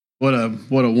What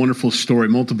a wonderful story.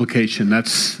 Multiplication,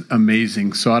 that's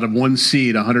amazing. So out of one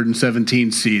seed,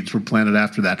 117 seeds were planted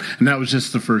after that. And that was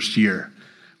just the first year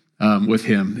with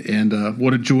him. And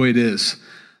what a joy it is.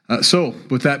 So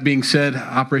with that being said,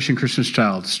 Operation Christmas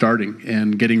Child starting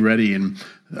and getting ready and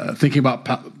thinking about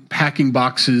packing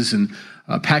boxes and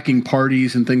packing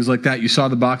parties and things like that. You saw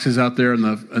the boxes out there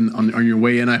on your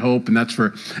way in, I hope, and that's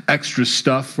for extra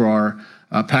stuff for our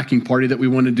packing party that we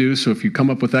want to do. So if you come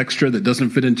up with extra that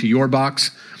doesn't fit into your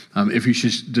box, if you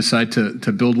should decide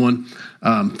to build one,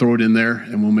 throw it in there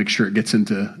and we'll make sure it gets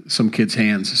into some kids'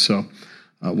 hands. So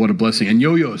what a blessing. And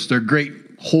yo-yos, they're great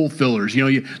hole fillers. You know,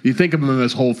 you think of them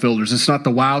as hole fillers. It's not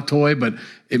the wow toy, but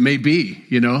it may be,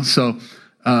 you know. So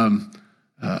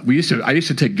I used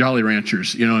to take Jolly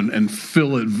Ranchers, you know, and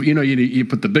fill it. You know, you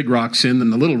put the big rocks in, then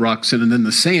the little rocks in, and then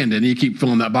the sand in. And you keep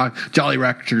filling that box. Jolly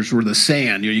Ranchers were the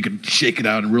sand. You know, you could shake it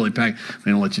out and really pack.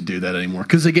 They don't let you do that anymore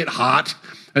because they get hot.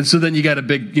 And so then you got a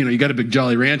big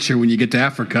Jolly Rancher when you get to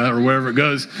Africa or wherever it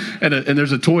goes, and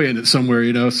there's a toy in it somewhere,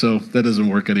 you know. So that doesn't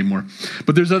work anymore.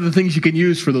 But there's other things you can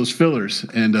use for those fillers,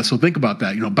 and so think about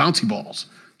that. You know, bouncy balls,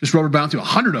 just rubber bouncy,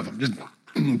 100 of them, just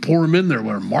pour them in there.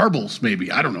 Or marbles,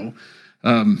 maybe, I don't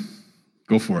know.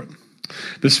 Go for it.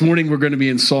 This morning we're going to be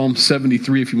in Psalm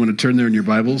 73 if you want to turn there in your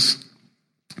Bibles.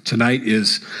 Tonight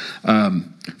is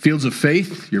Fields of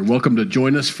Faith. You're welcome to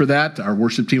join us for that. Our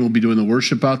worship team will be doing the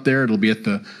worship out there. It'll be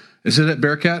is it at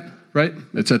Bearcat, right?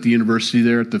 It's at the university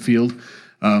there at the field.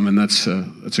 And that's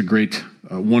a great,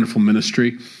 wonderful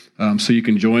ministry. So you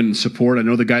can join and support. I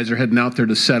know the guys are heading out there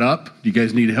to set up. Do you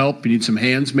guys need help? You need some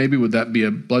hands maybe? Would that be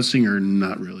a blessing or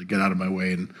not really? Get out of my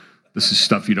way. And this is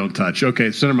stuff you don't touch.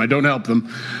 Okay, so never mind. Don't help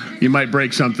them. You might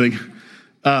break something.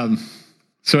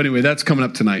 So anyway, that's coming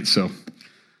up tonight. So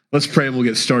let's pray and we'll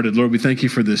get started. Lord, we thank you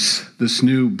for this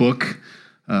new book.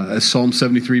 As Psalm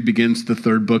 73 begins the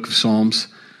third book of Psalms,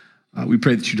 we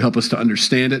pray that you'd help us to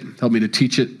understand it. Help me to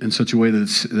teach it in such a way that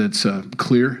it's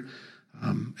clear.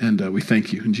 And we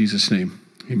thank you in Jesus' name.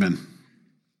 Amen.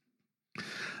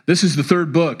 This is the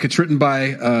third book. It's written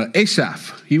by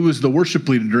Asaph. He was the worship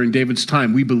leader during David's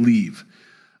time, we believe.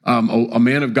 A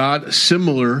man of God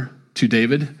similar to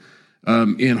David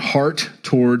in heart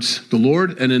towards the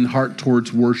Lord and in heart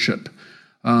towards worship.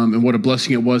 And what a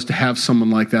blessing it was to have someone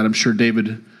like that. I'm sure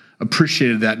David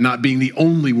appreciated that, not being the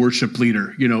only worship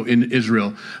leader, you know, in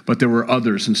Israel, but there were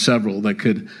others and several that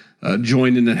could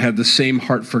join in and have the same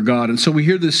heart for God. And so we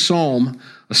hear this psalm,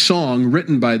 a song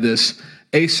written by this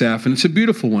Asaph, and it's a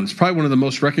beautiful one. It's probably one of the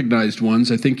most recognized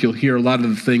ones. I think you'll hear a lot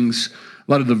of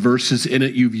the verses in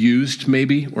it you've used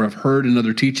maybe or have heard in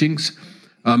other teachings.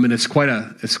 And it's quite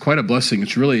a blessing.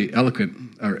 It's really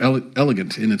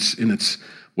elegant in its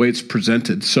way it's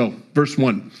presented. So, verse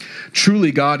 1,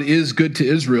 truly God is good to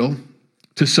Israel,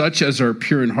 to such as are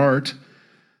pure in heart.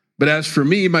 But as for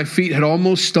me, my feet had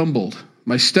almost stumbled.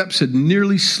 My steps had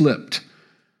nearly slipped.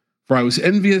 For I was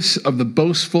envious of the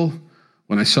boastful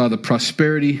when I saw the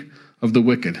prosperity of the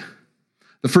wicked.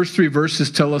 The first three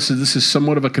verses tell us that this is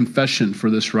somewhat of a confession for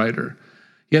this writer.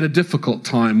 He had a difficult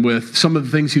time with some of the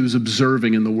things he was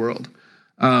observing in the world.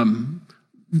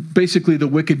 Basically, the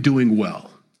wicked doing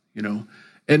well, you know.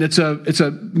 And it's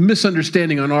a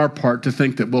misunderstanding on our part to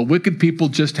think that, well, wicked people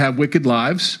just have wicked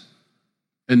lives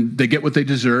and they get what they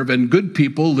deserve, and good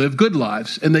people live good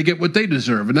lives and they get what they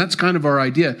deserve. And that's kind of our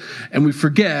idea. And we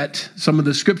forget some of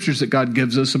the scriptures that God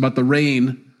gives us about the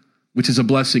rain, which is a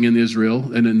blessing in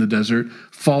Israel and in the desert,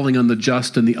 falling on the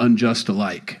just and the unjust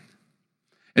alike.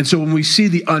 And so when we see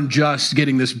the unjust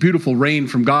getting this beautiful rain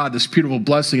from God, this beautiful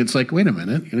blessing, it's like, wait a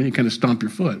minute, you know, you kind of stomp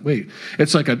your foot. Wait,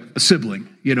 it's like a sibling,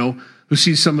 you know, who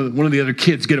sees one of the other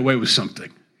kids get away with something.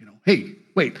 You know, hey,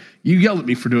 wait, you yelled at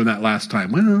me for doing that last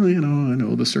time. Well, you know, I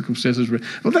know the circumstances.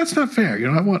 Well, that's not fair. You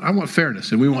know, I want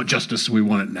fairness, and we want justice, and we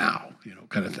want it now. You know,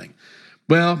 kind of thing.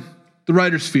 Well, the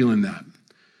writer's feeling that.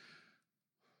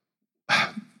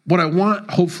 What I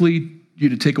want, hopefully, you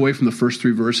to take away from the first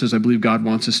three verses, I believe God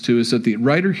wants us to, is that the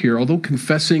writer here, although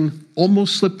confessing,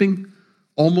 almost slipping,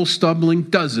 almost stumbling,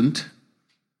 doesn't,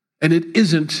 and it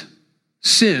isn't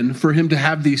sin for him to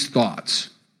have these thoughts.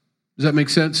 Does that make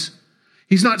sense?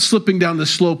 He's not slipping down the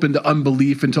slope into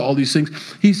unbelief, into all these things.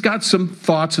 He's got some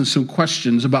thoughts and some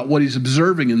questions about what he's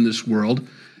observing in this world,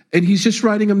 and he's just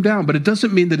writing them down. But it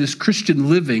doesn't mean that his Christian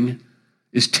living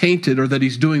is tainted or that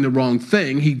he's doing the wrong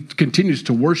thing. He continues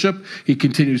to worship. He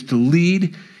continues to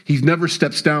lead. He never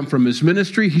steps down from his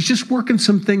ministry. He's just working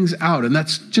some things out, and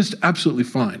that's just absolutely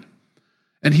fine.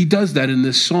 And he does that in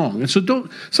this song. And so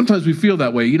sometimes we feel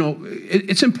that way. You know,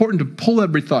 it's important to pull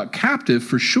every thought captive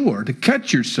for sure, to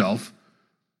catch yourself,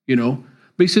 you know.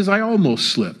 But he says, I almost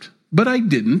slipped, but I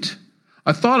didn't.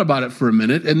 I thought about it for a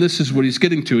minute, and this is what he's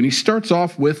getting to. And he starts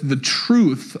off with the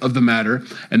truth of the matter,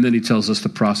 and then he tells us the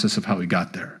process of how he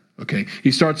got there. Okay?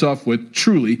 He starts off with,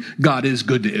 truly, God is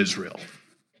good to Israel.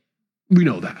 We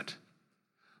know that.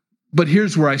 But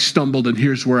here's where I stumbled, and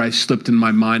here's where I slipped in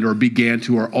my mind, or began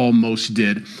to, or almost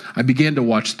did. I began to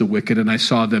watch the wicked, and I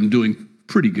saw them doing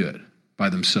pretty good by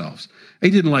themselves. I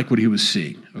didn't like what he was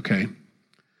seeing, okay?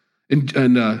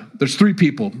 And there's three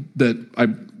people that I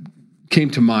came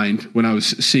to mind when I was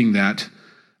seeing that.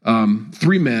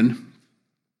 Three men.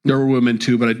 There were women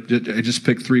too, but I just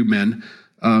picked three men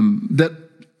that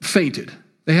fainted.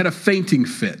 They had a fainting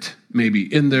fit,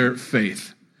 maybe, in their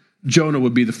faith. Jonah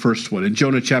would be the first one. In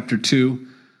Jonah chapter 2,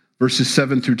 verses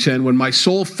 7 through 10, when my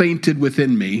soul fainted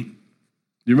within me.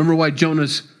 You remember why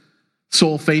Jonah's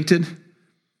soul fainted?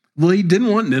 Well, he didn't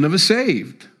want Nineveh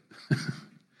saved.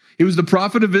 He was the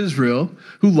prophet of Israel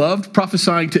who loved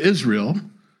prophesying to Israel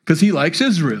because he likes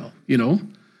Israel,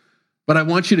 But I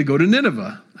want you to go to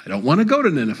Nineveh. I don't want to go to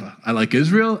Nineveh. I like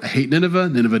Israel. I hate Nineveh.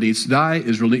 Nineveh needs to die.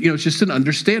 Israel, it's just an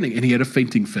understanding. And he had a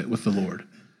fainting fit with the Lord.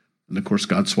 And of course,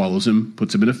 God swallows him,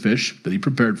 puts him in a fish that he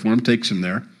prepared for him, takes him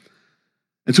there.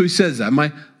 And so he says that,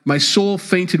 my soul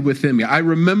fainted within me. I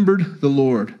remembered the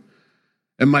Lord,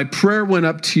 and my prayer went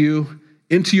up to you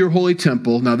into your holy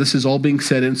temple. Now, this is all being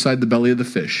said inside the belly of the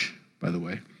fish, by the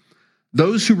way.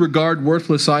 Those who regard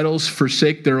worthless idols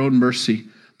forsake their own mercy,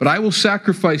 but I will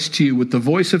sacrifice to you with the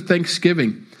voice of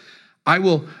thanksgiving. I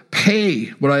will pay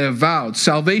what I have vowed.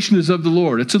 Salvation is of the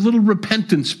Lord. It's a little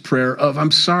repentance prayer of, I'm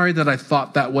sorry that I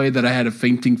thought that way, that I had a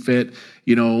fainting fit,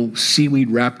 seaweed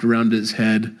wrapped around his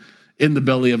head, in the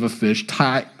belly of a fish,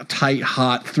 tight,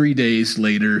 hot, 3 days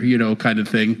later, kind of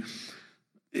thing.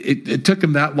 It took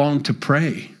him that long to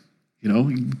pray,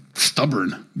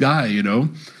 stubborn guy,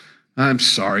 I'm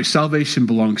sorry. Salvation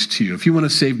belongs to you. If you want to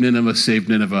save Nineveh, save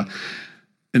Nineveh.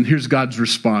 And here's God's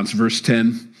response, verse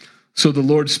 10. So the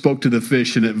Lord spoke to the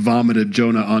fish, and it vomited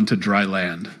Jonah onto dry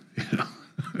land.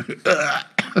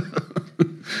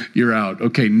 You're out.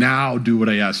 Okay, now do what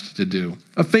I asked you to do.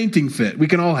 A fainting fit. We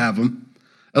can all have them.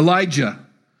 Elijah,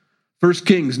 1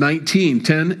 Kings 19,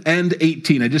 10 and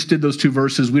 18. I just did those two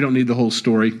verses. We don't need the whole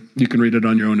story. You can read it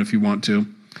on your own if you want to.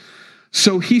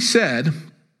 So he said,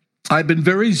 I've been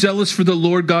very zealous for the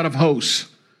Lord God of hosts.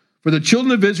 For the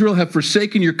children of Israel have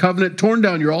forsaken your covenant, torn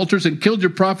down your altars, and killed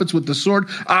your prophets with the sword.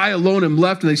 I alone am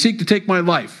left, and they seek to take my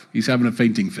life. He's having a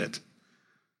fainting fit.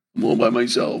 I'm all by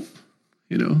myself,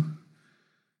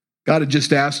 God had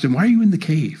just asked him, why are you in the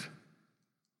cave?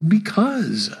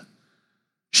 Because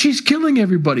she's killing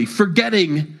everybody,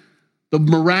 forgetting the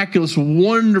miraculous,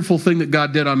 wonderful thing that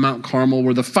God did on Mount Carmel,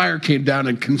 where the fire came down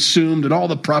and consumed, and all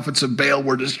the prophets of Baal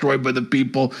were destroyed by the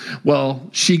people. Well,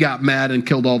 she got mad and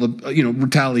killed all the,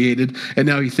 retaliated, and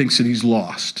now he thinks that he's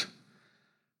lost.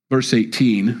 Verse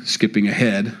 18, skipping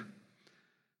ahead,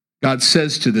 God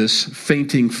says to this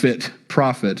fainting fit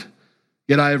prophet,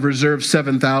 yet I have reserved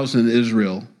 7,000 in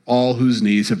Israel, all whose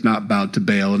knees have not bowed to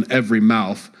Baal, and every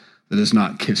mouth that has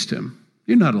not kissed him.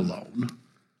 You're not alone.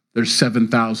 There's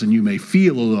 7,000. You may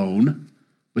feel alone,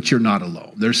 but you're not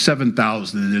alone. There's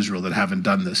 7,000 in Israel that haven't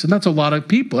done this. And that's a lot of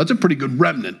people. That's a pretty good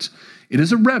remnant. It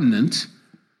is a remnant.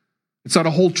 It's not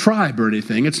a whole tribe or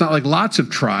anything. It's not like lots of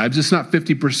tribes. It's not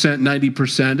 50%,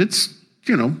 90%. It's,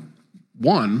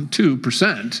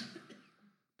 1-2%.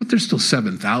 But there's still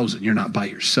 7,000. You're not by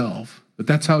yourself. But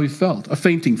that's how he felt, a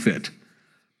fainting fit.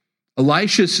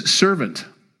 Elisha's servant,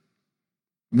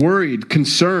 worried,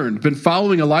 concerned, been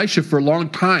following Elisha for a long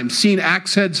time, seen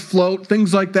axe heads float,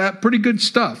 things like that. Pretty good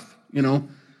stuff, Well,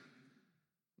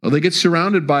 they get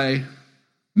surrounded by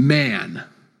man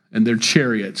and their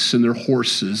chariots and their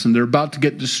horses, and they're about to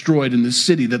get destroyed in the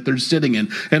city that they're sitting in.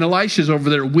 And Elisha's over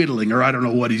there whittling, or I don't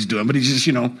know what he's doing, but he's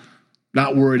just,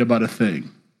 not worried about a thing.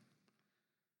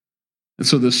 And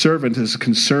so the servant is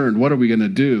concerned, what are we going to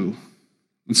do?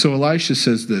 And so Elisha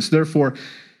says this, therefore,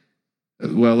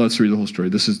 well, let's read the whole story.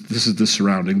 This is the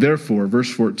surrounding. Therefore,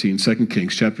 verse 14, 2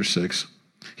 Kings chapter 6.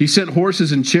 He sent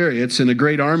horses and chariots and a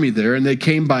great army there, and they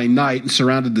came by night and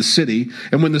surrounded the city.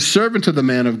 And when the servant of the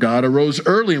man of God arose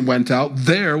early and went out,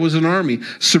 there was an army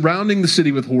surrounding the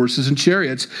city with horses and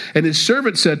chariots. And his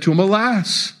servant said to him,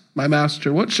 alas, my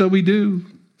master, what shall we do?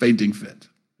 Fainting fit.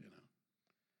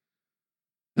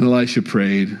 And Elisha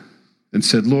prayed and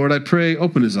said, Lord, I pray,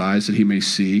 open his eyes that he may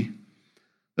see.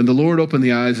 And the Lord opened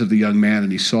the eyes of the young man,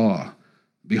 and he saw.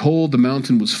 Behold, the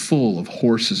mountain was full of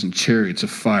horses and chariots of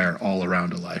fire all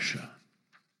around Elisha.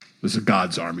 It was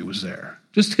God's army was there,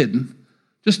 just hidden,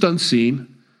 just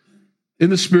unseen, in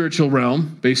the spiritual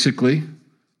realm, basically.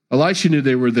 Elisha knew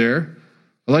they were there.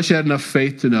 Elisha had enough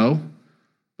faith to know.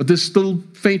 But this little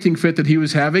fainting fit that he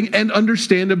was having, and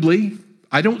understandably,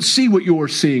 I don't see what you're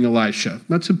seeing, Elisha.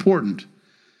 That's important.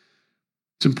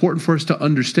 It's important for us to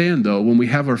understand, though, when we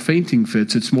have our fainting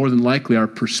fits, it's more than likely our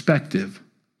perspective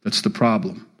that's the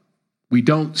problem. We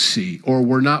don't see, or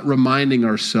we're not reminding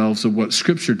ourselves of what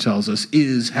Scripture tells us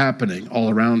is happening all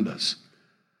around us.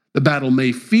 The battle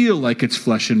may feel like it's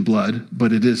flesh and blood,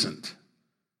 but it isn't.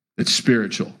 It's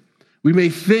spiritual. We may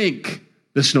think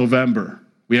this November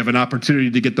we have an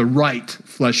opportunity to get the right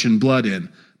flesh and blood in,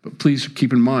 but please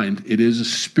keep in mind, it is a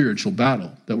spiritual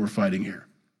battle that we're fighting here,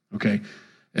 okay?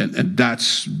 And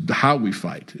that's how we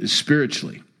fight, is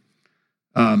spiritually.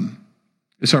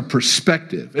 It's our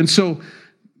perspective. And so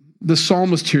the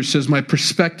psalmist here says, my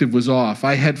perspective was off.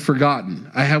 I had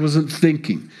forgotten. I wasn't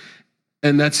thinking.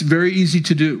 And that's very easy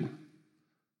to do.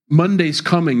 Monday's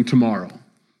coming tomorrow.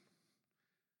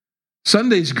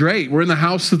 Sunday's great. We're in the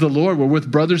house of the Lord. We're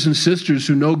with brothers and sisters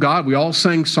who know God. We all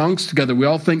sang songs together. We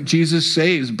all think Jesus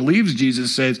saves, believes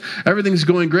Jesus saves. Everything's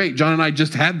going great. John and I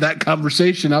just had that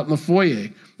conversation out in the foyer.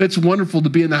 It's wonderful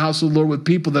to be in the house of the Lord with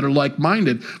people that are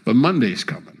like-minded, but Monday's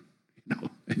coming.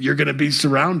 And you're going to be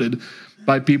surrounded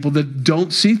by people that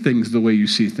don't see things the way you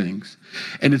see things.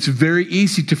 And it's very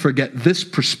easy to forget this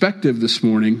perspective this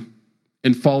morning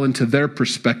and fall into their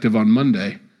perspective on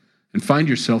Monday and find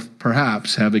yourself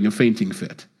perhaps having a fainting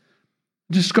fit.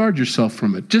 Just guard yourself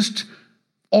from it. Just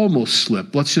almost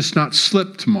slip. Let's just not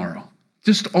slip tomorrow.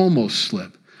 Just almost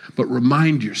slip. But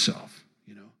remind yourself,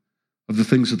 of the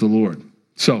things of the Lord.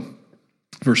 So,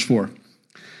 verse 4.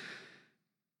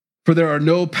 For there are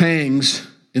no pangs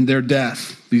in their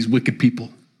death, these wicked people,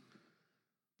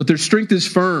 but their strength is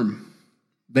firm.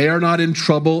 They are not in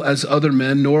trouble as other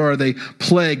men, nor are they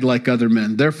plagued like other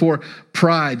men. Therefore,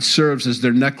 pride serves as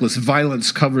their necklace.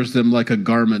 Violence covers them like a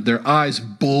garment. Their eyes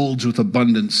bulge with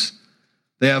abundance.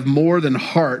 They have more than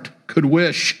heart could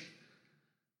wish.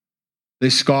 They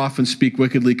scoff and speak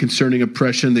wickedly concerning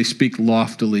oppression. They speak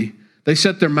loftily. They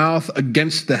set their mouth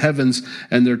against the heavens,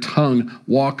 and their tongue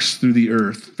walks through the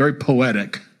earth. Very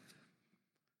poetic.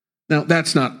 Now,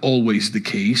 that's not always the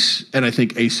case, and I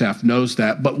think Asaph knows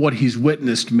that, but what he's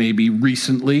witnessed maybe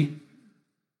recently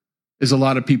is a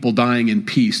lot of people dying in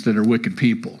peace that are wicked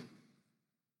people.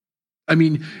 I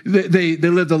mean, they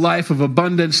lived a life of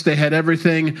abundance, they had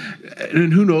everything,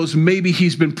 and who knows, maybe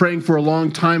he's been praying for a long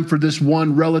time for this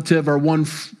one relative or one,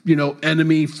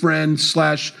 enemy, friend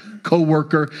 /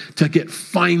 co-worker to get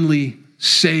finally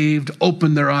saved,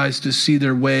 open their eyes to see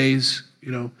their ways,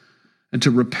 and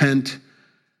to repent.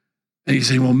 And he's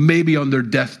saying, well, maybe on their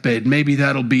deathbed, maybe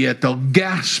that'll be it. They'll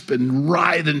gasp and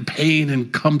writhe in pain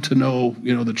and come to know,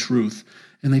 the truth.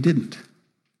 And they didn't.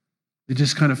 They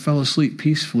just kind of fell asleep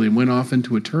peacefully and went off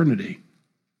into eternity.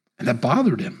 And that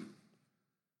bothered him.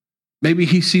 Maybe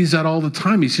he sees that all the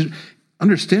time. He sees,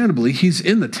 understandably, he's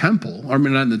in the temple. I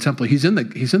mean, not in the temple. He's in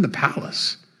the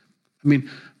palace. I mean,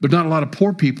 there's not a lot of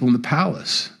poor people in the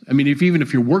palace. I mean, even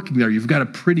if you're working there, you've got a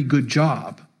pretty good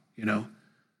job,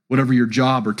 whatever your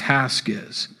job or task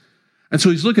is. And so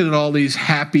he's looking at all these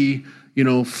happy,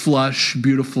 flush,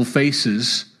 beautiful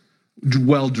faces,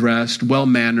 well-dressed,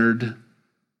 well-mannered,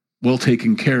 well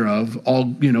taken care of, all,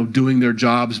 doing their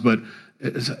jobs, but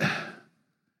it's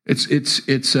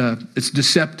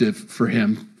deceptive for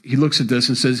him. He looks at this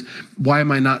and says, why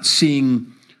am I not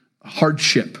seeing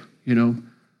hardship,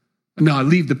 Now I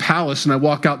leave the palace and I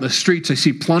walk out in the streets. I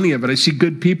see plenty of it. I see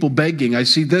good people begging. I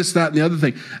see this, that, and the other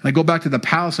thing. And I go back to the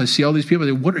palace. I see all these people. I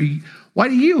say, why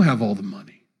do you have all the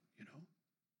money?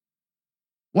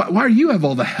 Why do you have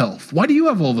all the health? Why do you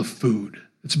have all the food?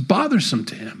 It's bothersome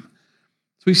to him.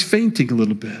 So he's fainting a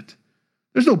little bit.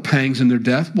 There's no pangs in their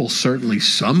death. Well, certainly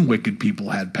some wicked people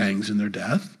had pangs in their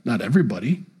death. Not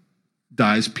everybody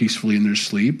dies peacefully in their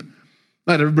sleep.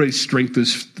 Not everybody's strength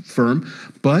is firm.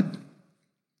 But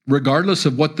regardless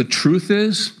of what the truth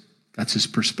is, that's his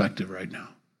perspective right now.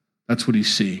 That's what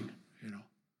he's seeing,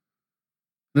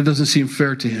 That doesn't seem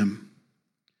fair to him.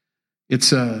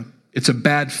 It's a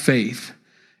bad faith.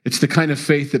 It's the kind of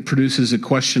faith that produces a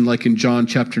question like in John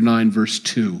chapter 9, verse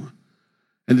 2.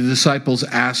 And the disciples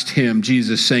asked him,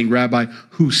 Jesus, saying, Rabbi,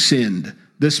 who sinned,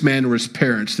 this man or his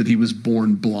parents, that he was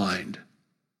born blind?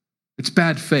 It's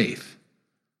bad faith.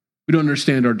 We don't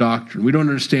understand our doctrine. We don't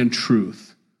understand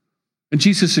truth. And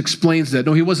Jesus explains that.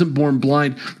 No, he wasn't born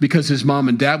blind because his mom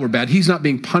and dad were bad. He's not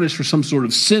being punished for some sort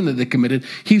of sin that they committed.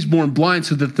 He's born blind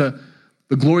so that the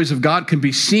glories of God can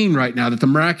be seen right now, that the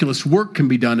miraculous work can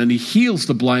be done, and he heals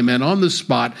the blind man on the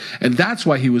spot, and that's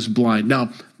why he was blind.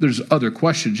 Now, there's other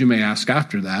questions you may ask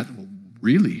after that. Well,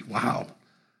 really? Wow.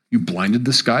 You blinded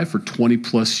this guy for 20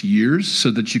 plus years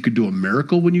so that you could do a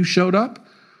miracle when you showed up?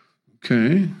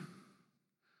 Okay.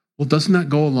 Well, doesn't that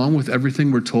go along with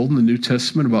everything we're told in the New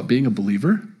Testament about being a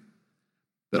believer?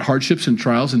 That hardships and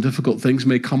trials and difficult things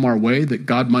may come our way, that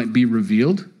God might be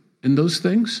revealed in those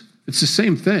things? It's the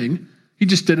same thing. He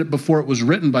just did it before it was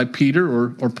written by Peter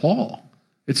or Paul.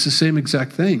 It's the same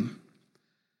exact thing.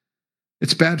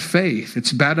 It's bad faith.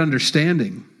 It's bad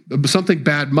understanding. Something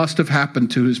bad must have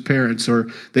happened to his parents, or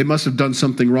they must have done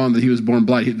something wrong that he was born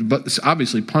blind. But it's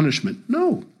obviously punishment.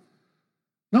 No,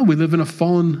 we live in a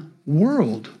fallen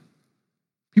world.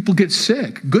 People get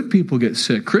sick. Good people get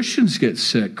sick. Christians get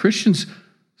sick. Christians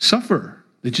suffer.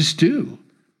 They just do.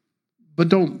 But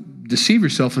don't deceive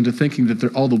yourself into thinking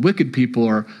that all the wicked people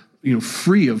are,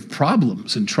 free of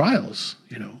problems and trials.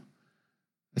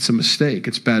 That's a mistake.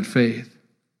 It's bad faith.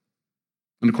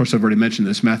 And of course, I've already mentioned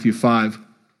this, Matthew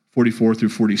 5:44 through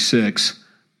 46,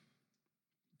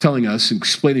 telling us,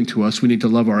 explaining to us, we need to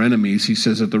love our enemies. He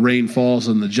says that the rain falls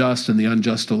on the just and the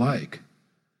unjust alike.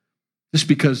 Just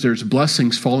because there's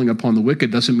blessings falling upon the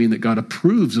wicked doesn't mean that God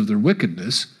approves of their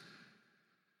wickedness.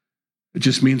 It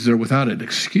just means they're without an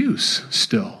excuse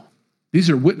still. These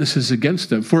are witnesses against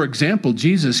them. For example,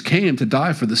 Jesus came to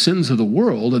die for the sins of the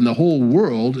world, and the whole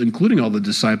world, including all the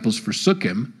disciples, forsook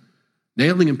him,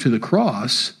 nailing him to the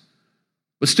cross,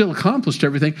 but still accomplished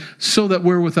everything so that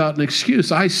we're without an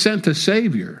excuse. I sent a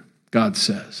Savior, God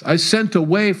says. I sent a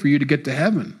way for you to get to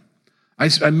heaven.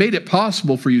 I made it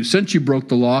possible for you since you broke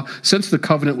the law, since the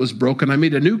covenant was broken. I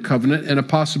made a new covenant and a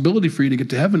possibility for you to get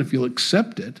to heaven if you'll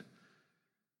accept it.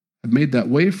 I've made that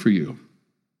way for you.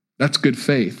 That's good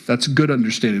faith. That's good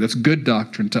understanding. That's good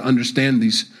doctrine to understand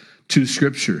these two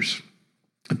scriptures.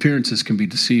 Appearances can be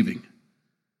deceiving.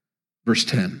 Verse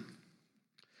 10.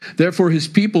 Therefore his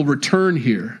people return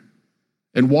here,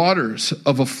 and waters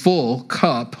of a full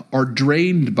cup are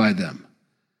drained by them.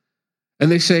 And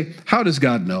they say, how does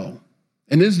God know?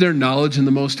 And is there knowledge in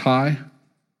the Most High?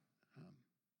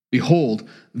 Behold,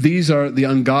 these are the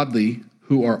ungodly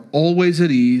who are always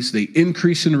at ease. They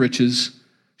increase in riches.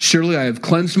 Surely I have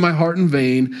cleansed my heart in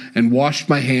vain and washed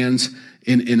my hands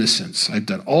in innocence. I've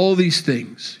done all these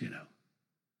things,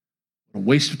 A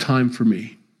waste of time for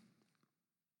me.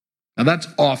 Now that's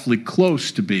awfully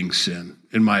close to being sin,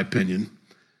 in my opinion.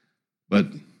 But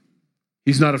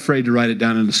he's not afraid to write it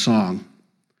down in a song.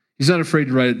 He's not afraid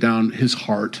to write it down his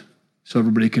heart so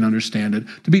everybody can understand it.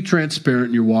 To be transparent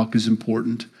in your walk is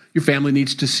important. Your family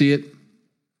needs to see it.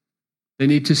 They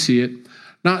need to see it.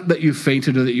 Not that you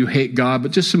fainted or that you hate God,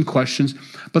 but just some questions.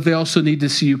 But they also need to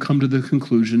see you come to the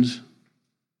conclusions,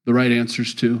 the right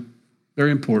answers too.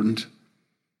 Very important.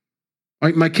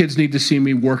 My kids need to see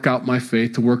me work out my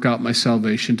faith, to work out my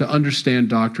salvation, to understand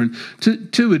doctrine,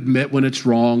 to admit when it's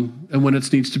wrong and when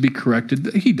it needs to be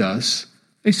corrected. He does.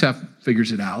 Asaph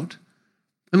figures it out.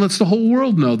 And lets the whole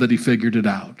world know that he figured it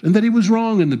out and that he was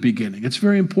wrong in the beginning. It's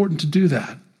very important to do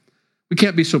that. We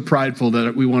can't be so prideful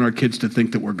that we want our kids to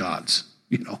think that we're gods.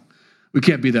 We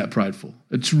can't be that prideful.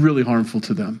 It's really harmful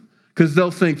to them because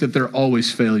they'll think that they're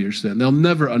always failures then. They'll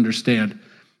never understand.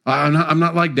 I'm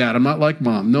not like dad. I'm not like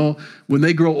mom. No, when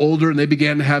they grow older and they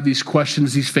began to have these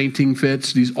questions, these fainting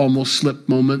fits, these almost slip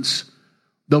moments,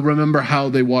 they'll remember how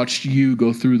they watched you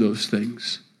go through those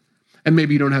things. And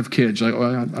maybe you don't have kids. Like,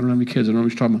 I don't have any kids. I don't know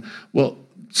what you're talking about. Well,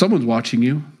 someone's watching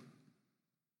you.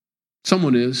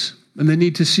 Someone is. And they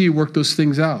need to see you work those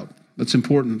things out. That's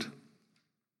important.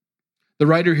 The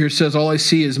writer here says, all I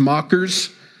see is mockers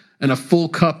and a full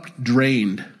cup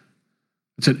drained.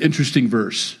 It's an interesting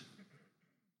verse.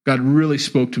 God really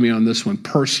spoke to me on this one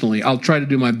personally. I'll try to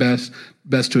do my best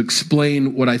to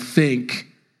explain what I think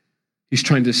he's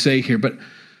trying to say here. But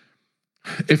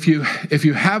if you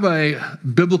have a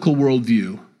biblical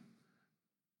worldview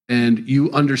and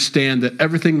you understand that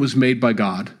everything was made by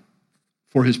God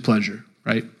for his pleasure,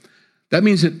 right? That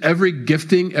means that every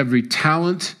gifting, every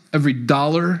talent, every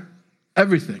dollar,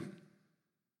 everything,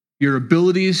 your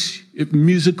abilities,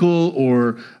 musical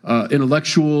or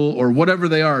intellectual or whatever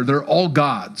they are, they're all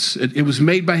God's. It was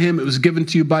made by him. It was given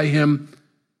to you by him.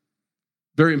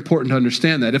 Very important to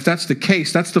understand that. If that's the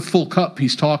case, that's the full cup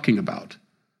he's talking about.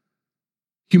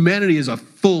 Humanity is a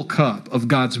full cup of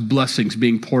God's blessings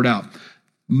being poured out.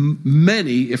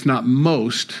 Many, if not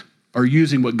most, are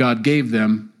using what God gave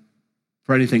them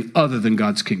for anything other than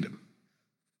God's kingdom.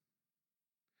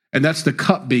 And that's the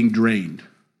cup being drained,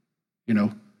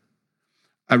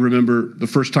 I remember the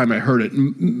first time I heard it.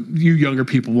 You younger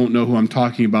people won't know who I'm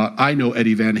talking about. I know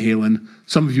Eddie Van Halen.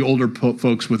 Some of you older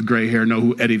folks with gray hair know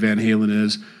who Eddie Van Halen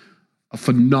is. A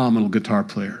phenomenal guitar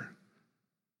player.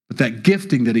 But that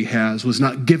gifting that he has was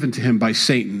not given to him by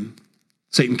Satan.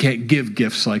 Satan can't give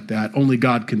gifts like that. Only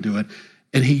God can do it.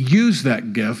 And he used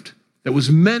that gift that was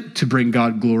meant to bring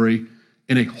God glory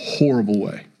in a horrible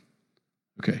way.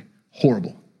 Okay,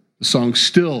 horrible. The songs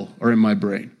still are in my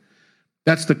brain.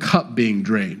 That's the cup being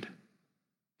drained.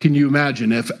 Can you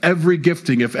imagine if every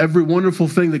gifting, if every wonderful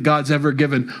thing that God's ever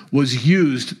given was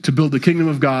used to build the kingdom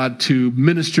of God, to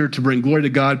minister, to bring glory to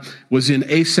God, was in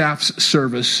Asaph's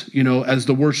service, as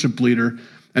the worship leader,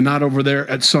 and not over there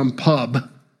at some pub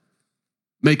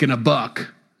making a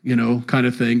buck, kind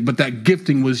of thing. But that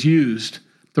gifting was used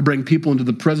to bring people into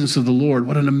the presence of the Lord.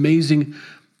 What an amazing,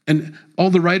 and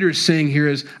all the writer is saying here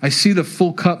is, I see the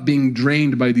full cup being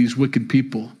drained by these wicked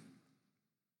people.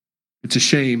 It's a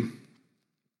shame.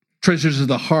 Treasures of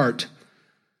the heart,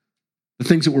 the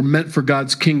things that were meant for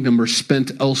God's kingdom, are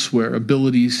spent elsewhere,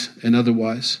 abilities and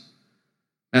otherwise.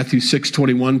 Matthew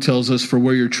 6:21 tells us, for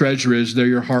where your treasure is, there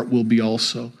your heart will be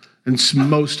also. And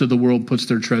most of the world puts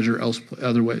their treasure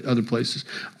other places,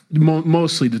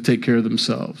 mostly to take care of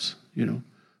themselves,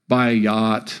 buy a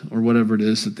yacht or whatever it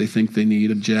is that they think they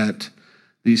need, a jet,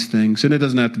 these things. And it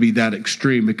doesn't have to be that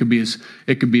extreme. It could be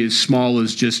as small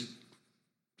as just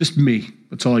me.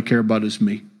 That's all I care about is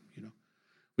me.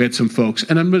 We had some folks,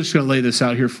 and I'm just going to lay this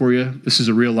out here for you. This is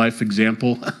a real life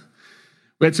example.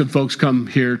 We had some folks come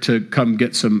here to come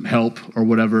get some help or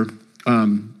whatever.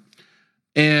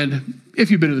 And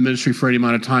if you've been in the ministry for any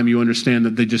amount of time, you understand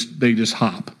that they just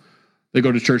hop. They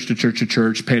go to church to church to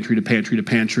church, pantry to pantry to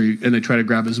pantry, and they try to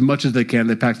grab as much as they can.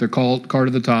 They pack their car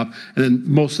to the top, and then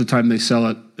most of the time they sell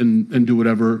it and do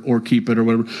whatever, or keep it or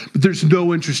whatever. But there's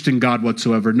no interest in God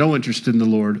whatsoever, no interest in the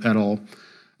Lord at all.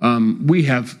 We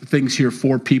have things here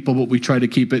for people, but we try to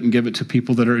keep it and give it to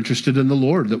people that are interested in the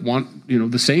Lord, that want,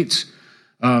 the saints,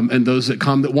 and those that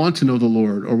come that want to know the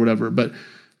Lord or whatever. But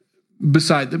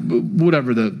beside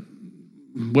whatever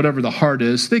the heart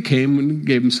is, they came and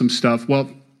gave them some stuff. Well,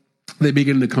 they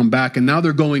begin to come back, and now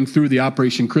they're going through the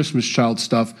Operation Christmas Child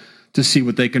stuff to see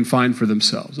what they can find for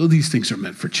themselves. Well, these things are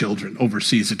meant for children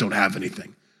overseas that don't have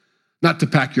anything, not to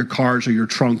pack your cars or your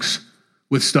trunks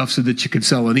with stuff so that you can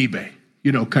sell on eBay.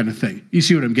 Kind of thing. You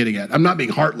see what I'm getting at? I'm not being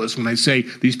heartless when I say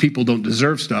these people don't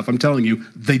deserve stuff. I'm telling you,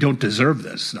 they don't deserve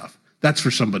this stuff. That's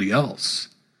for somebody else.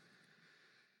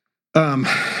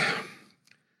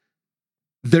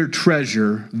 Their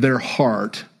treasure, their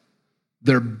heart,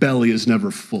 their belly is never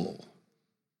full.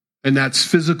 And that's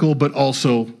physical, but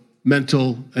also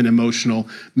mental and emotional.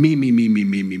 Me,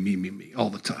 all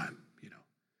the time. And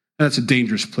that's a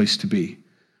dangerous place to be.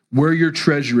 Where your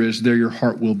treasure is, there your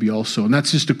heart will be also. And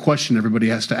that's just a question everybody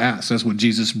has to ask. That's what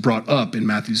Jesus brought up in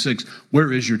Matthew 6.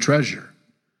 Where is your treasure?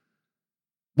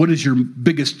 What is your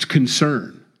biggest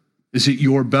concern? Is it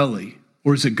your belly,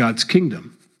 or is it God's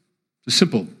kingdom? It's a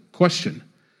simple question.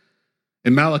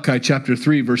 In Malachi chapter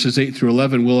 3, verses 8 through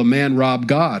 11, will a man rob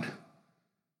God?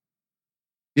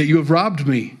 Yet you have robbed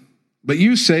me. But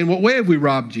you say, in what way have we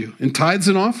robbed you? In tithes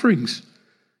and offerings.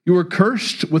 You are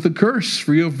cursed with a curse,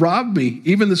 for you have robbed me,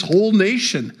 even this whole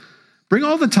nation. Bring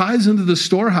all the tithes into the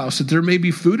storehouse, that there may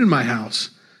be food in my house.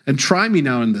 And try me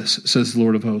now in this, says the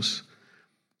Lord of hosts.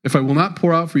 If I will not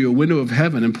pour out for you a window of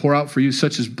heaven and pour out for you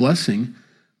such as blessing,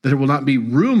 that there will not be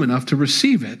room enough to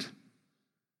receive it.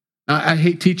 Now, I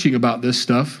hate teaching about this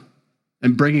stuff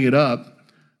and bringing it up,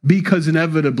 because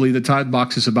inevitably the tithe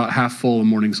box is about half full in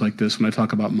mornings like this when I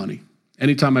talk about money.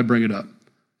 Anytime I bring it up,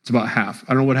 it's about half.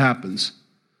 I don't know what happens,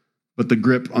 but the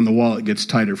grip on the wallet gets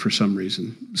tighter for some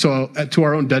reason. So to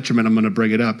our own detriment, I'm going to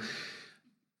bring it up.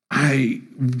 I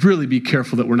really be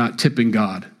careful that we're not tipping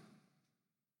God.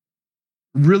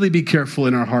 Really be careful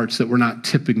in our hearts that we're not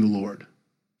tipping the Lord.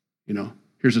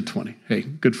 Here's a 20. Hey,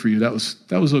 good for you. That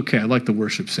was okay. I like the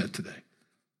worship set today.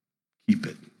 Keep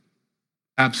it.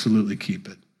 Absolutely keep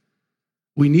it.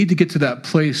 We need to get to that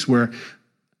place where,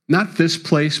 not this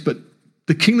place, but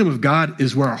the kingdom of God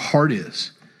is where our heart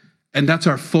is. And that's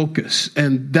our focus.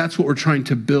 And that's what we're trying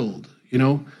to build,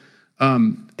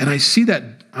 And I see that,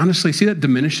 honestly,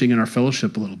 diminishing in our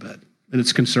fellowship a little bit. And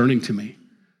it's concerning to me.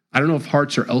 I don't know if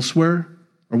hearts are elsewhere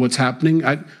or what's happening.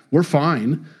 We're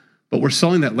fine, but we're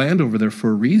selling that land over there for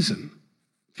a reason.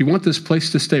 If you want this place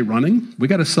to stay running, we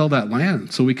got to sell that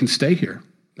land so we can stay here.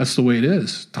 That's the way it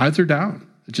is. Tithes are down.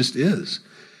 It just is.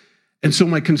 And so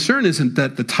my concern isn't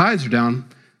that the tithes are down.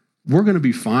 We're going to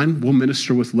be fine. We'll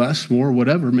minister with less, more,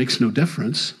 whatever. It makes no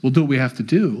difference. We'll do what we have to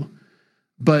do.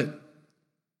 But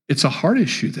it's a heart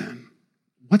issue then.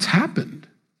 What's happened?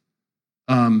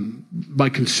 My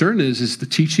concern is the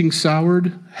teaching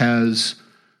soured? Has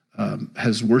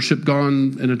worship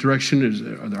gone in a direction?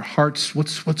 Are their hearts,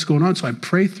 what's going on? So I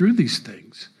pray through these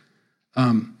things.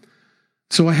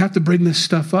 So I have to bring this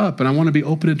stuff up, and I want to be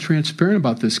open and transparent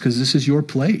about this, because this is your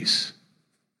place.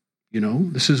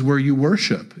 This is where you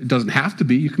worship. It doesn't have to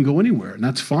be. You can go anywhere, and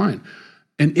that's fine.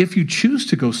 And if you choose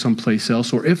to go someplace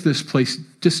else, or if this place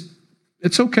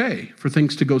it's okay for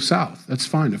things to go south. That's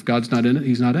fine. If God's not in it,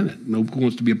 he's not in it. No one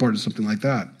wants to be a part of something like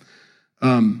that.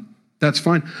 That's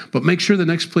fine. But make sure the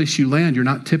next place you land, you're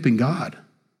not tipping God.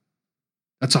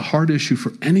 That's a hard issue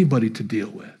for anybody to deal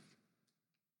with.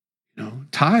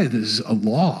 Tithe is a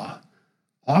law.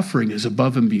 Offering is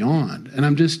above and beyond. And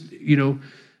I'm just,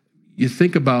 you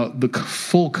think about the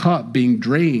full cup being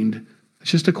drained. It's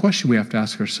just a question we have to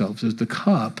ask ourselves. Is the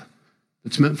cup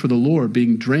that's meant for the Lord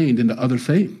being drained into other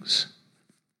things?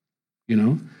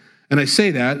 And I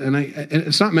say that, and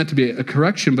it's not meant to be a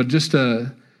correction, but just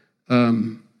a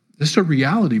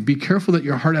reality. Be careful that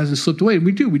your heart hasn't slipped away. And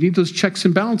we do. We need those checks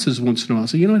and balances once in a while.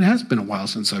 So, it has been a while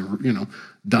since I've,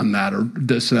 done that or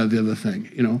this, that, the other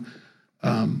thing,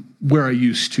 where I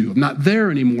used to. I'm not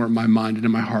there anymore in my mind and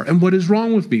in my heart. And what is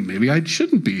wrong with me? Maybe I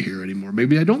shouldn't be here anymore.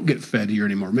 Maybe I don't get fed here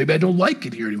anymore. Maybe I don't like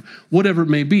it here anymore. Whatever it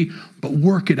may be, but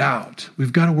work it out.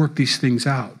 We've got to work these things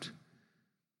out.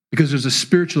 Because there's a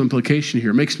spiritual implication here.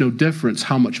 It makes no difference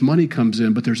how much money comes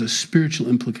in, but there's a spiritual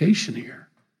implication here.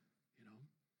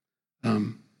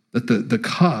 That the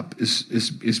cup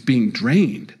is being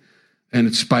drained, and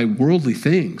it's by worldly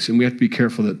things. And we have to be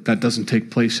careful that doesn't take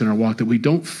place in our walk, that we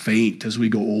don't faint as we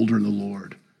go older in the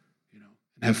Lord,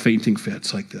 and have fainting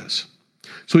fits like this.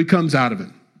 So he comes out of it.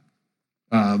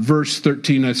 Verse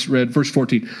 13, I read, verse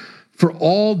 14. For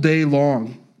all day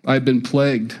long I've been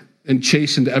plagued and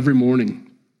chastened every morning.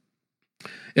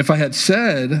 If I had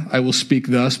said, I will speak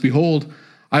thus, behold,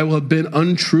 I will have been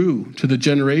untrue to the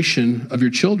generation of your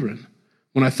children.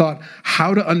 When I thought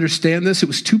how to understand this, it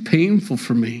was too painful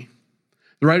for me.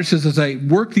 The writer says, as I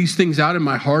work these things out in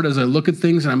my heart, as I look at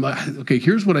things, and I'm like, okay,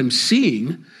 here's what I'm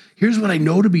seeing. Here's what I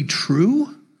know to be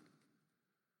true.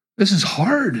 This is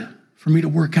hard for me to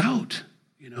work out.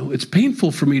 It's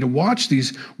painful for me to watch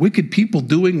these wicked people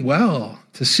doing well,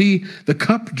 to see the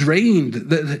cup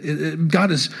drained.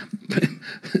 God is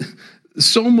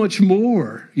so much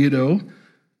more,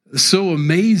 so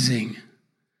amazing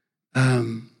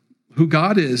who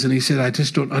God is. And he said, I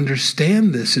just don't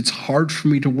understand this. It's hard for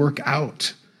me to work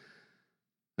out.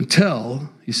 Until,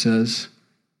 he says,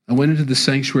 I went into the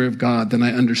sanctuary of God, then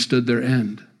I understood their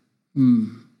end.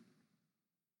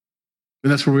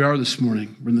 And that's where we are this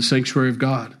morning. We're in the sanctuary of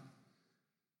God.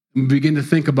 And we begin to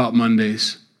think about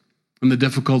Mondays and the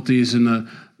difficulties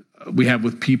we have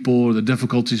with people, or the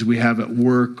difficulties we have at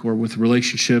work, or with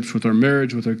relationships, with our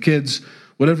marriage, with our kids,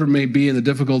 whatever it may be, and the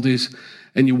difficulties.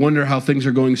 And you wonder how things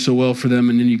are going so well for them.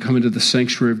 And then you come into the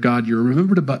sanctuary of God. You're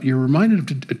reminded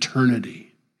of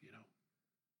eternity.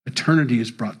 Eternity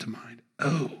is brought to mind.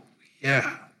 Oh,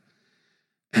 yeah.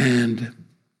 And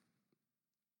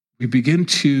we begin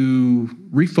to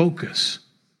refocus,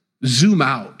 zoom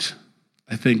out,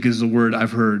 I think is the word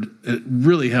I've heard. It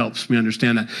really helps me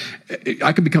understand that.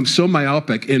 I can become so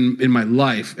myopic in my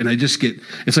life, and I just get,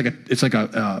 it's like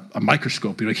a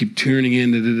microscope. I keep tuning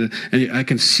in, and I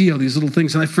can see all these little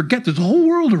things, and I forget there's a whole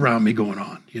world around me going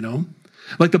on,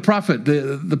 Like the prophet,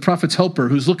 the prophet's helper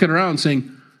who's looking around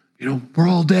saying, we're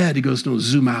all dead. He goes, no,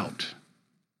 zoom out.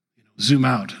 Zoom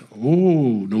out.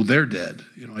 Oh, no, they're dead.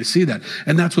 I see that.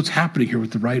 And that's what's happening here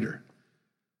with the writer.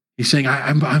 He's saying,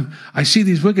 I see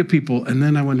these wicked people. And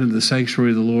then I went into the sanctuary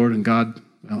of the Lord, and God,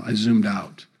 I zoomed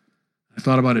out. I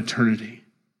thought about eternity.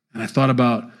 And I thought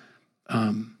about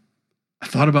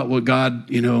what God,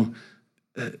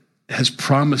 has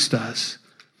promised us.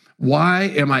 Why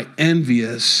am I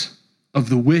envious of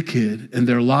the wicked and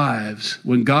their lives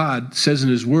when God says in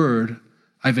his word,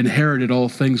 I've inherited all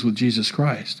things with Jesus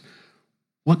Christ?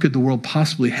 What could the world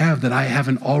possibly have that I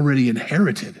haven't already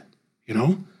inherited?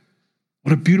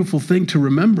 What a beautiful thing to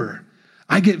remember.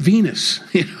 I get Venus.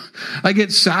 I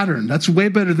get Saturn. That's way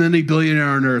better than any billionaire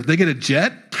on earth. They get a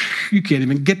jet. You can't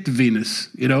even get to Venus.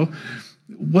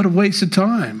 What a waste of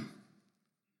time.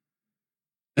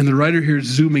 And the writer here is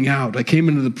zooming out. I came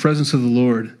into the presence of the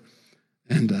Lord,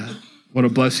 and what a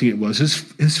blessing it was.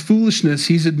 His foolishness,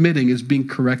 he's admitting, is being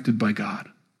corrected by God.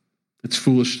 It's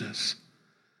foolishness.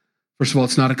 First of all,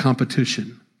 it's not a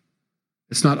competition.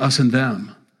 It's not us and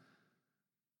them.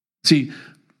 See,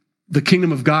 the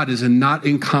kingdom of God is not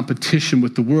in competition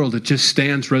with the world. It just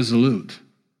stands resolute.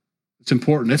 It's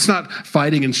important. It's not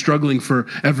fighting and struggling for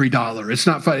every dollar. It's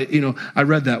not fighting. I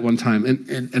read that one time,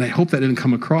 and I hope that didn't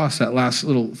come across, that last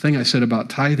little thing I said about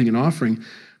tithing and offering.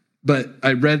 But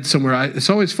I read somewhere,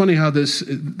 it's always funny how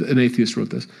an atheist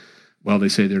wrote this. Well, they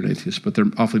say they're an atheist, but they're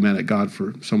awfully mad at God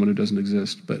for someone who doesn't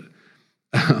exist. But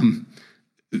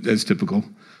that's typical.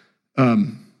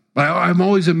 I'm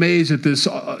always amazed at this,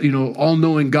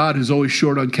 all-knowing God who's always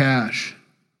short on cash.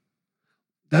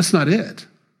 That's not it.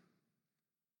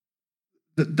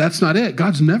 That's not it.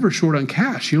 God's never short on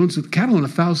cash. He owns the cattle on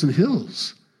 1,000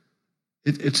 hills.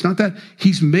 It's not that.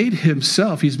 He's made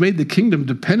himself. He's made the kingdom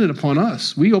dependent upon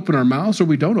us. We open our mouths or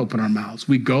we don't open our mouths.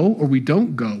 We go or we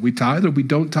don't go. We tithe or we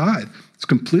don't tithe. It's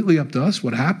completely up to us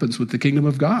what happens with the kingdom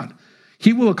of God.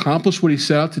 He will accomplish what he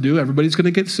set out to do. Everybody's going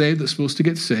to get saved that's supposed to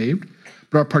get saved,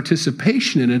 but our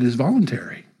participation in it is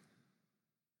voluntary.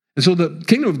 And so the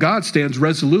kingdom of God stands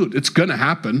resolute. It's going to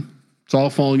happen. It's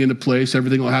all falling into place.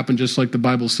 Everything will happen just like the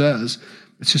Bible says.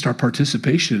 It's just our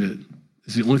participation in it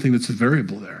is the only thing that's a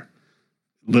variable there,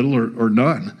 little or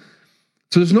none.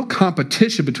 So there's no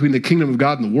competition between the kingdom of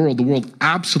God and the world. The world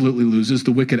absolutely loses.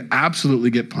 The wicked absolutely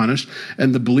get punished.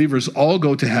 And the believers all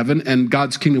go to heaven, and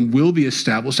God's kingdom will be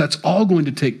established. That's all going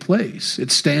to take place.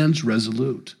 It stands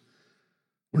resolute.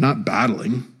 We're not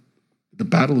battling. The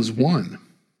battle is won.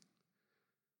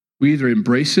 We either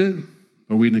embrace it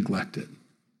or we neglect it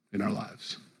in our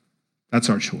lives. That's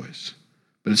our choice.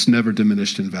 But it's never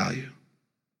diminished in value.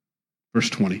 Verse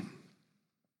 20.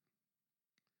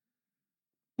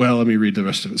 Well, let me read the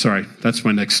rest of it. Sorry, that's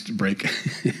my next break.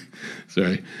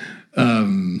 Sorry.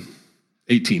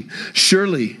 18.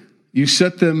 Surely you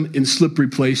set them in slippery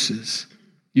places.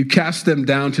 You cast them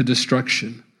down to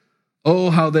destruction.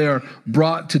 Oh, how they are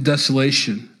brought to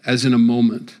desolation as in a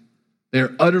moment. They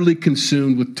are utterly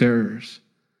consumed with terrors.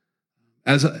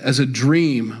 As a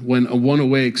dream when one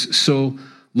awakes, so,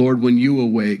 Lord, when you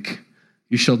awake,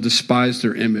 you shall despise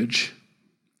their image.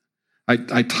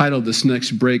 I titled this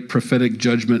next break, Prophetic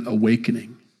Judgment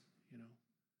Awakening.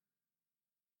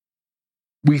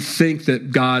 We think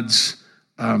that God's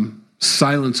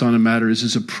silence on a matter is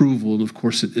his approval, and of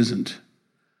course it isn't.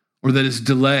 Or that his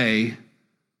delay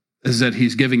is that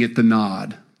he's giving it the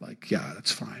nod. Like, yeah,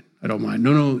 that's fine. I don't mind.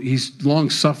 No, he's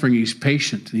long-suffering, he's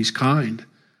patient, and he's kind.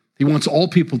 He wants all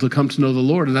people to come to know the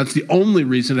Lord, and that's the only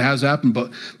reason it has happened.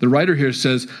 But the writer here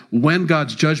says, when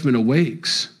God's judgment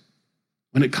awakes,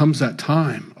 when it comes that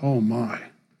time, oh my.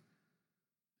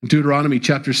 Deuteronomy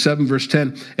chapter 7, verse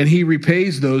 10, and he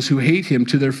repays those who hate him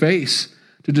to their face,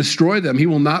 to destroy them. He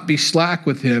will not be slack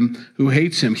with him who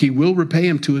hates him. He will repay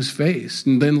him to his face.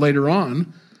 And then later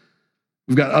on,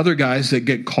 we've got other guys that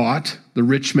get caught, the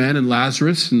rich man and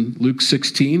Lazarus in Luke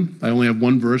 16. I only have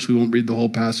one verse. We won't read the whole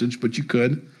passage, but you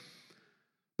could.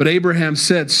 But Abraham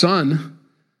said, son,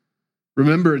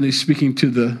 remember, and he's speaking to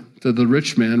the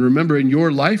rich man, remember in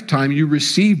your lifetime you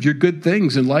received your good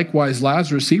things, and likewise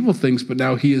Lazarus evil things, but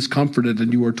now he is comforted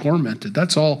and you are tormented.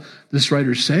 That's all this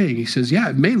writer's saying. He says, yeah,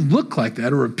 it may look like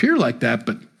that or appear like that,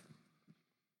 but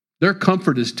their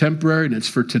comfort is temporary and it's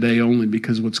for today only,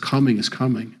 because what's coming is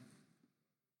coming.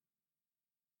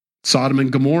 Sodom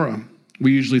and Gomorrah.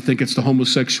 We usually think it's the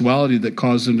homosexuality that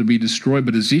caused them to be destroyed,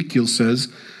 but Ezekiel says,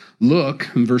 look,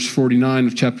 in verse 49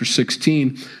 of chapter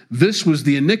 16, this was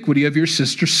the iniquity of your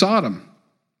sister Sodom.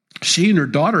 She and her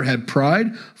daughter had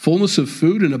pride, fullness of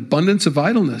food, and abundance of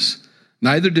idleness.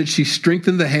 Neither did she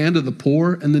strengthen the hand of the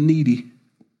poor and the needy.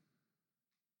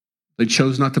 They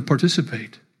chose not to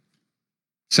participate.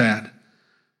 Sad.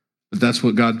 But that's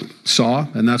what God saw,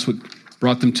 and that's what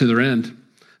brought them to their end.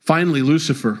 Finally,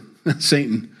 Lucifer,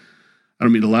 Satan. I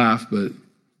don't mean to laugh, but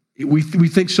we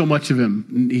think so much of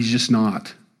him. He's just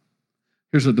not.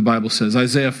 Here's what the Bible says,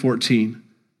 Isaiah 14,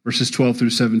 verses 12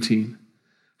 through 17.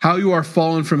 How you are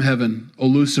fallen from heaven, O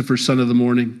Lucifer, son of the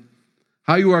morning.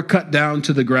 How you are cut down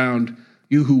to the ground,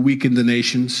 you who weaken the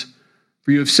nations.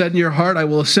 For you have said in your heart, I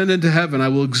will ascend into heaven. I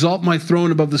will exalt my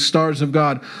throne above the stars of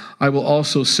God. I will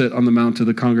also sit on the mount of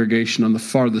the congregation on the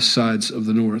farthest sides of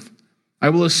the north. I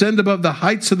will ascend above the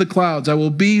heights of the clouds. I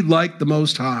will be like the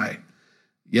Most High.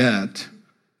 Yet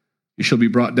you shall be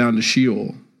brought down to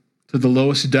Sheol, to the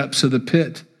lowest depths of the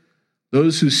pit.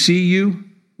 Those who see you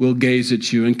will gaze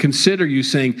at you and consider you,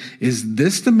 saying, is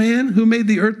this the man who made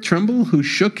the earth tremble, who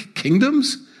shook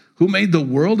kingdoms, who made the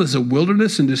world as a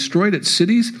wilderness and destroyed its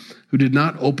cities, who did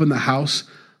not open the house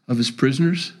of his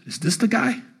prisoners? Is this the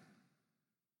guy?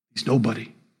 He's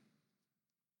nobody.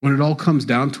 When it all comes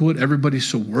down to it, everybody's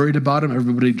so worried about him.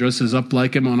 Everybody dresses up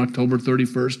like him on October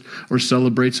 31st or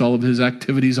celebrates all of his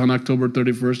activities on October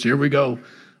 31st. Here we go.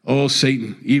 Oh,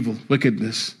 Satan, evil,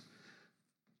 wickedness.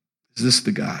 Is this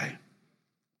the guy?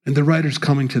 And the writer's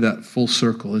coming to that full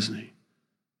circle, isn't he?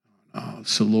 Oh,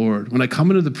 it's the Lord. When I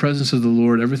come into the presence of the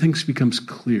Lord, everything becomes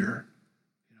clear.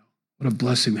 What a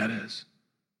blessing that is.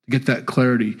 To get that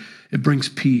clarity, it brings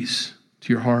peace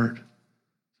to your heart.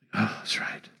 Oh, that's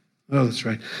right. Oh, that's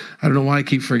right. I don't know why I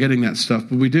keep forgetting that stuff,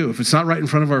 but we do. If it's not right in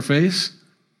front of our face,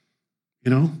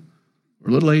 we're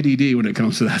a little ADD when it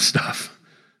comes to that stuff.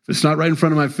 If it's not right in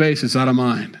front of my face, it's out of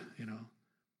mind.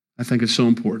 I think it's so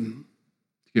important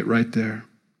to get right there.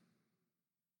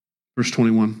 Verse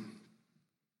 21.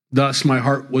 Thus my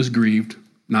heart was grieved,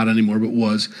 not anymore, but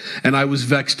was, and I was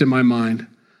vexed in my mind.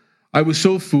 I was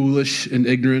so foolish and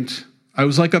ignorant. I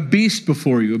was like a beast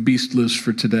before you. A beast lives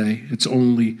for today. It's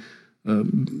only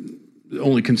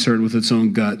concerned with its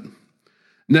own gut.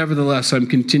 Nevertheless, I'm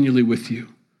continually with you.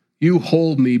 You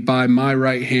hold me by my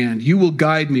right hand. You will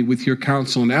guide me with your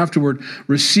counsel, and afterward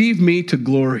receive me to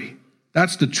glory.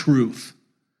 That's the truth.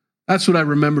 That's what I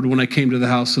remembered when I came to the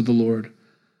house of the Lord.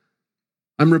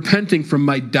 I'm repenting from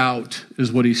my doubt,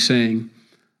 is what he's saying.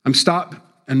 I'm stopped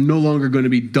and no longer going to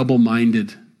be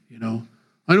double-minded.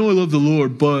 I know I love the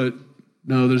Lord, but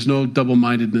no, there's no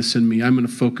double-mindedness in me. I'm going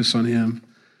to focus on him.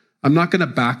 I'm not going to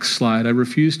backslide. I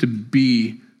refuse to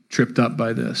be tripped up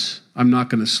by this. I'm not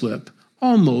going to slip.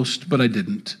 Almost, but I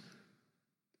didn't.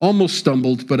 Almost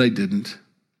stumbled, but I didn't.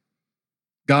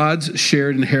 God's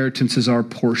shared inheritance is our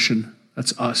portion.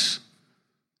 That's us.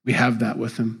 We have that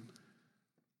with him.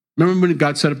 Remember when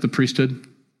God set up the priesthood?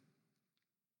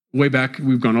 Way back,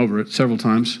 we've gone over it several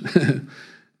times.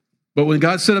 But when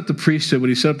God set up the priesthood, when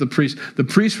he set up the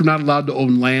priests were not allowed to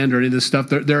own land or any of this stuff.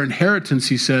 Their inheritance,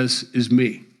 he says, is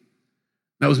me.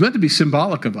 That was meant to be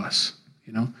symbolic of us.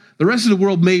 The rest of the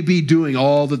world may be doing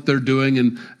all that they're doing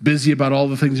and busy about all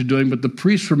the things they're doing, but the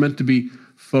priests were meant to be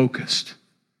focused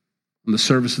on the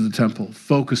service of the temple,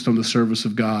 focused on the service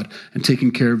of God and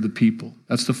taking care of the people.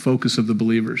 That's the focus of the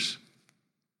believers.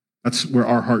 That's where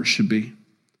our hearts should be. And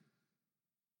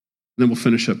then we'll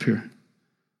finish up here.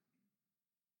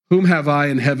 Whom have I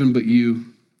in heaven but you?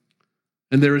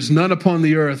 And there is none upon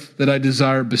the earth that I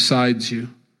desire besides you.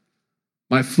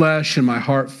 My flesh and my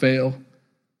heart fail,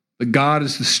 but God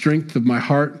is the strength of my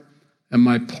heart and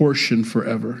my portion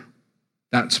forever.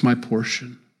 That's my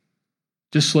portion.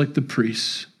 Just like the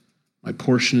priests, my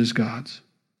portion is God's.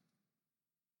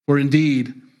 For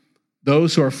indeed,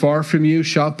 those who are far from you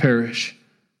shall perish.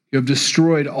 You have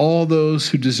destroyed all those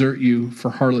who desert you for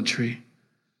harlotry.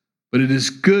 But it is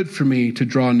good for me to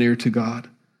draw near to God.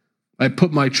 I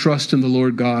put my trust in the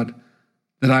Lord God,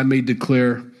 that I may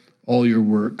declare all your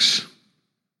works.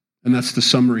 And that's the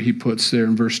summary he puts there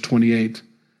in verse 28.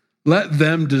 Let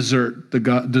them desert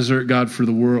God for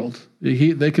the world.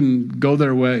 They can go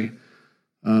their way.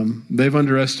 They've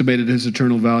underestimated his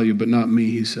eternal value, but not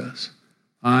me, he says.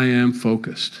 I am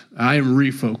focused. I am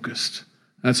refocused.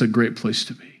 That's a great place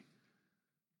to be.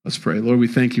 Let's pray. Lord, we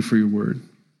thank you for your word.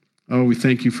 Oh, we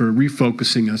thank you for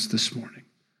refocusing us this morning.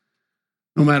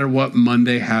 No matter what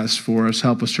Monday has for us,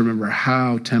 help us to remember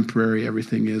how temporary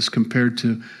everything is compared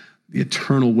to the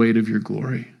eternal weight of your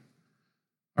glory,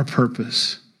 our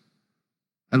purpose.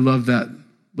 I love that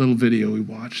little video we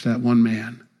watched, that one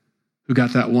man who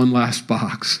got that one last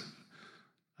box.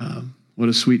 What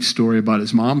a sweet story about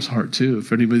his mom's heart, too.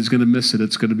 If anybody's going to miss it,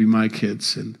 it's going to be my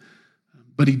kids.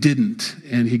 But he didn't,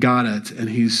 and he got it, and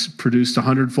he's produced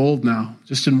 100-fold now,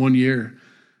 just in 1 year.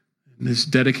 And is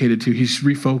dedicated to, he's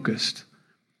refocused.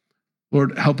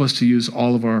 Lord, help us to use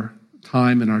all of our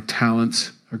time and our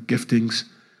talents, our giftings,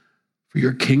 for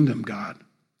your kingdom, God.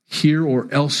 Here or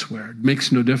elsewhere, it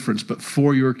makes no difference, but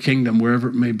for your kingdom, wherever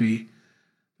it may be.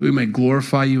 We may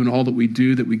glorify you in all that we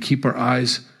do, that we keep our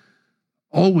eyes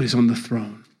always on the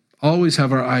throne, always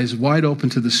have our eyes wide open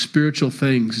to the spiritual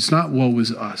things. It's not woe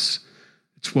is us.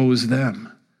 It's woe is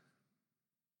them.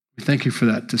 We thank you for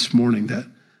that this morning,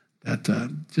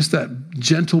 just that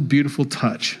gentle, beautiful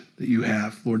touch that you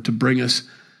have, Lord, to bring us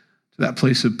to that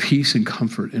place of peace and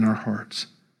comfort in our hearts,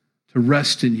 to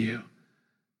rest in you,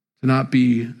 to not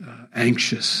be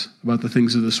anxious about the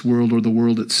things of this world or the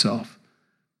world itself.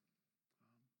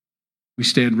 We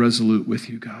stand resolute with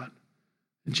you, God.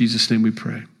 In Jesus' name we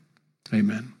pray.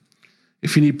 Amen.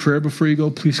 If you need prayer before you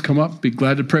go, please come up. Be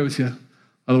glad to pray with you.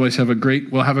 Otherwise,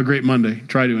 we'll have a great Monday.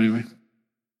 Try to anyway.